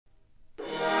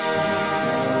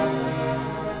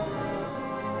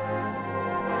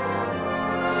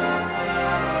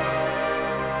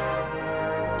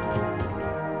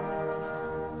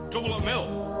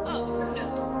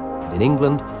In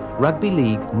England, Rugby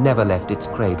League never left its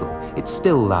cradle. It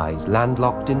still lies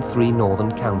landlocked in 3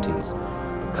 northern counties: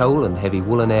 the coal and heavy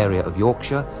woolen area of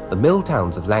Yorkshire, the mill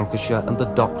towns of Lancashire and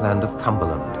the dockland of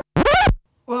Cumberland.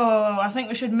 Whoa, I think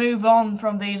we should move on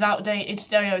from these outdated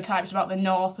stereotypes about the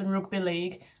North and Rugby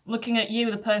League. Looking at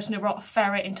you, the person who brought a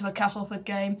ferret into a Castleford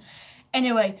game.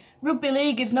 Anyway, Rugby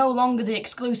League is no longer the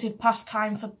exclusive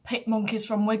pastime for pit monkeys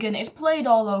from Wigan. It's played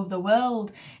all over the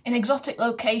world, in exotic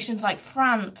locations like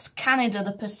France, Canada,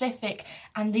 the Pacific,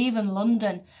 and even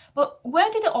London. But where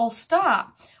did it all start?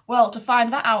 Well, to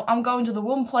find that out, I'm going to the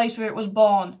one place where it was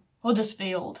born,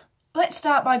 Huddersfield. Let's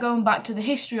start by going back to the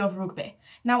history of rugby.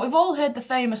 Now, we've all heard the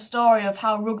famous story of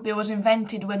how rugby was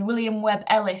invented when William Webb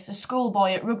Ellis, a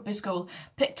schoolboy at rugby school,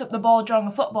 picked up the ball during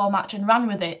a football match and ran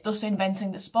with it, thus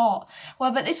inventing the sport.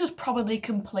 However, this was probably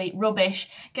complete rubbish.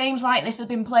 Games like this had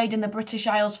been played in the British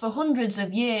Isles for hundreds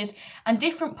of years, and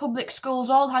different public schools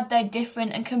all had their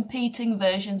different and competing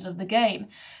versions of the game.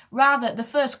 Rather, the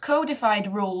first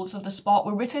codified rules of the sport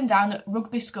were written down at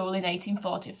rugby school in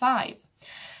 1845.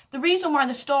 The reason why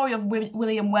the story of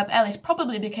William Webb Ellis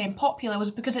probably became popular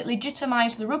was because it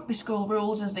legitimised the rugby school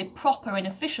rules as the proper and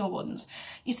official ones.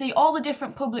 You see, all the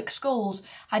different public schools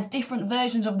had different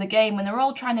versions of the game and they were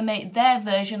all trying to make their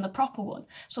version the proper one.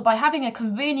 So by having a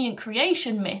convenient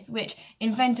creation myth which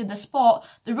invented the sport,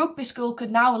 the rugby school could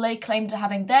now lay claim to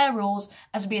having their rules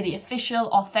as being the official,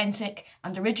 authentic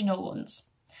and original ones.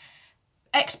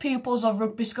 Ex-pupils of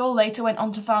rugby school later went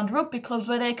on to found rugby clubs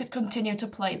where they could continue to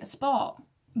play the sport.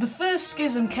 The first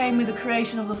schism came with the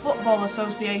creation of the Football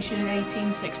Association in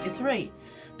 1863.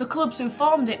 The clubs who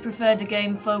formed it preferred a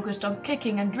game focused on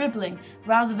kicking and dribbling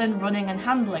rather than running and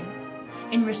handling.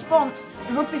 In response,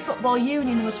 the Rugby Football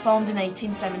Union was formed in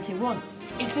 1871.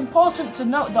 It's important to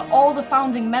note that all the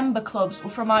founding member clubs were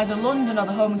from either London or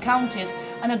the home counties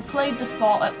and had played the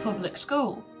sport at public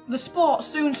school. The sport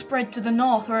soon spread to the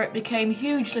north where it became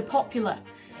hugely popular.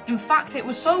 In fact, it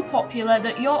was so popular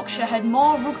that Yorkshire had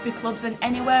more rugby clubs than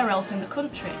anywhere else in the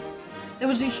country. There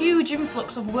was a huge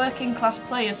influx of working class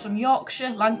players from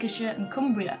Yorkshire, Lancashire and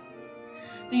Cumbria.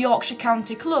 The Yorkshire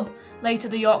County Club, later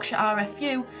the Yorkshire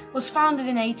RFU, was founded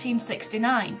in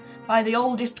 1869 by the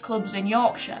oldest clubs in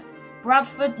Yorkshire: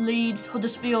 Bradford, Leeds,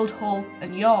 Huddersfield, Hull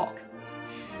and York.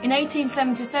 In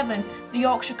 1877, the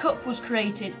Yorkshire Cup was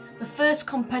created, the first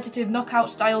competitive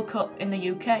knockout-style cup in the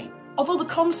UK. Although the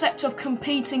concept of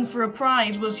competing for a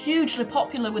prize was hugely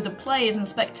popular with the players and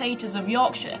spectators of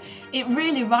Yorkshire, it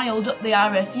really riled up the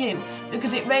RFU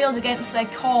because it railed against their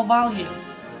core value,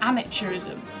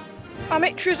 amateurism.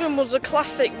 Amateurism was a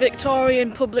classic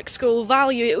Victorian public school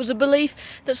value. It was a belief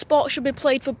that sport should be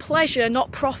played for pleasure,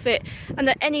 not profit, and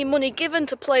that any money given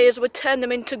to players would turn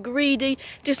them into greedy,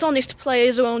 dishonest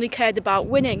players who only cared about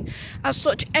winning. As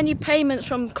such, any payments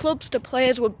from clubs to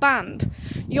players were banned.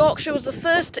 Yorkshire was the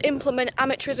first to implement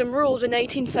amateurism rules in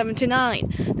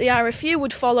 1879. The RFU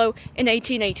would follow in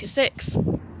 1886.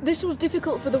 This was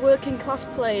difficult for the working class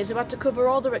players who had to cover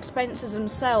all their expenses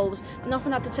themselves and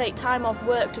often had to take time off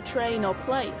work to train or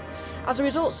play. As a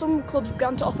result, some clubs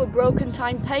began to offer broken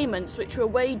time payments, which were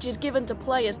wages given to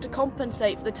players to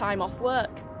compensate for the time off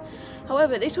work.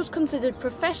 However, this was considered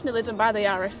professionalism by the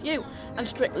RFU and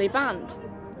strictly banned.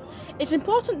 It's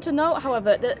important to note,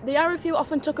 however, that the RFU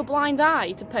often took a blind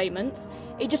eye to payments.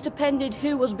 It just depended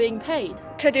who was being paid.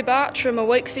 Teddy Bartram, a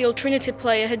Wakefield Trinity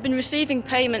player, had been receiving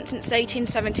payment since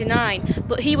 1879,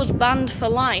 but he was banned for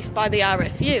life by the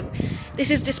RFU.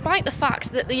 This is despite the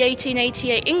fact that the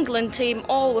 1888 England team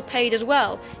all were paid as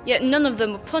well, yet none of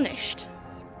them were punished.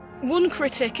 One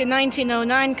critic in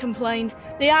 1909 complained,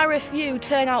 "The RFU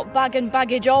turn out bag and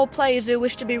baggage all players who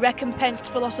wish to be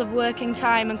recompensed for loss of working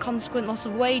time and consequent loss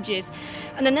of wages,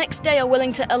 and the next day are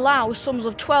willing to allow sums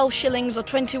of 12 shillings or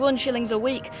 21 shillings a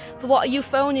week for what are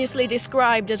euphoniously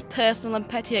described as personal and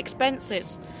petty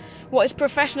expenses. What is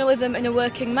professionalism in a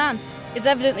working man is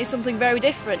evidently something very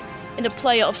different in a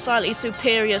player of slightly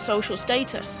superior social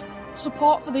status."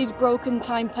 Support for these broken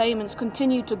time payments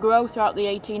continued to grow throughout the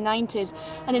 1890s,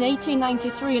 and in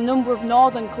 1893 a number of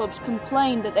northern clubs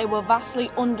complained that they were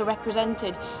vastly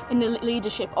underrepresented in the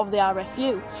leadership of the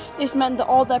RFU. This meant that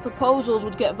all their proposals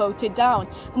would get voted down,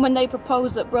 and when they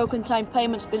proposed that broken time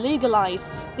payments be legalised,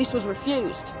 this was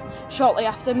refused. Shortly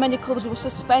after, many clubs were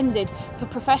suspended for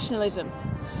professionalism.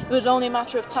 It was only a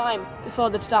matter of time before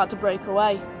they'd start to break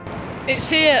away. It's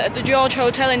here at the George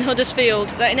Hotel in Huddersfield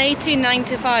that in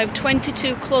 1895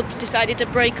 22 clubs decided to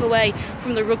break away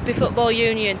from the Rugby Football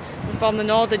Union and form the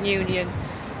Northern Union.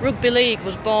 Rugby League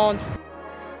was born.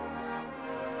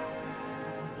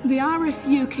 The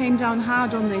RFU came down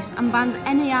hard on this and banned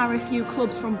any RFU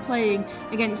clubs from playing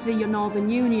against the Northern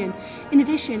Union. In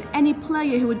addition, any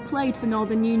player who had played for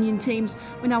Northern Union teams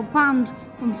were now banned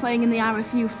from playing in the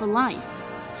RFU for life.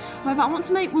 However, I want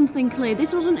to make one thing clear,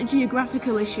 this wasn't a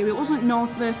geographical issue, it wasn't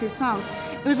North versus South,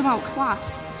 it was about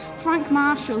class. Frank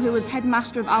Marshall, who was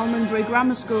headmaster of Almondbury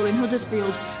Grammar School in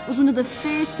Huddersfield, was one of the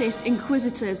fiercest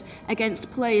inquisitors against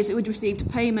players who had received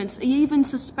payments. He even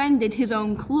suspended his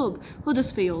own club,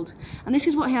 Huddersfield. And this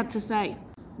is what he had to say.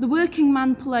 The working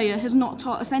man player has not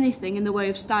taught us anything in the way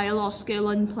of style or skill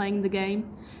in playing the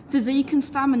game. Physique and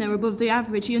stamina above the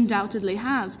average he undoubtedly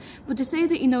has, but to say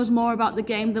that he knows more about the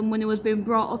game than one who has been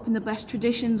brought up in the best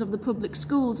traditions of the public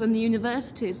schools and the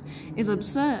universities is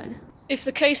absurd. If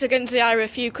the case against the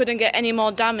RFU couldn't get any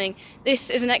more damning, this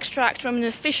is an extract from an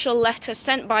official letter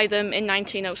sent by them in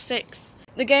 1906.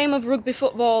 The game of rugby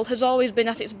football has always been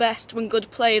at its best when good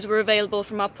players were available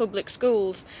from our public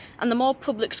schools, and the more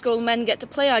public school men get to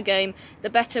play our game, the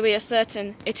better we are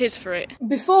certain it is for it.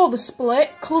 Before the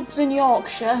split, clubs in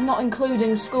Yorkshire, not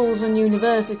including schools and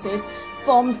universities,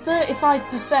 formed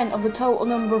 35% of the total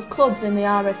number of clubs in the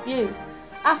RFU.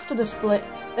 After the split,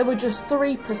 there were just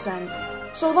 3%.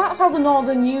 So that's how the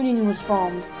Northern Union was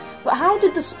formed. But how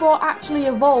did the sport actually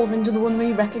evolve into the one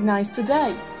we recognise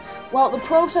today? Well, the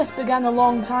process began a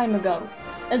long time ago.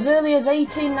 As early as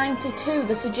 1892,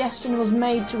 the suggestion was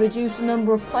made to reduce the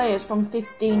number of players from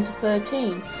 15 to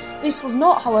 13. This was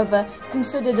not, however,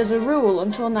 considered as a rule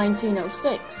until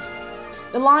 1906.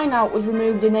 The line-out was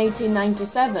removed in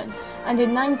 1897, and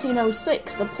in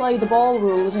 1906 the play-the-ball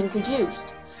rule was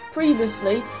introduced.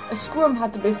 Previously, a scrum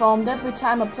had to be formed every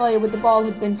time a player with the ball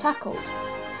had been tackled.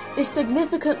 This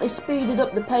significantly speeded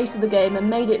up the pace of the game and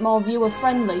made it more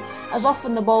viewer-friendly, as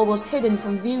often the ball was hidden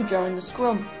from view during the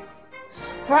scrum.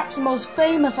 Perhaps the most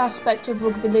famous aspect of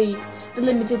rugby league, the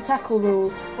limited tackle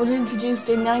rule, was introduced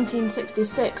in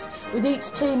 1966, with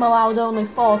each team allowed only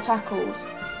 4 tackles.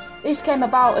 This came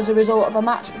about as a result of a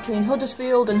match between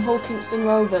Huddersfield and Hull Kingston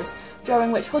Rovers,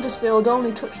 during which Huddersfield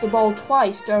only touched the ball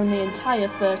twice during the entire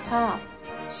first half.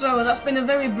 So that's been a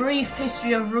very brief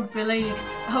history of rugby league.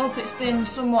 I hope it's been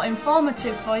somewhat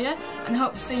informative for you, and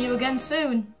hope to see you again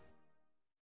soon.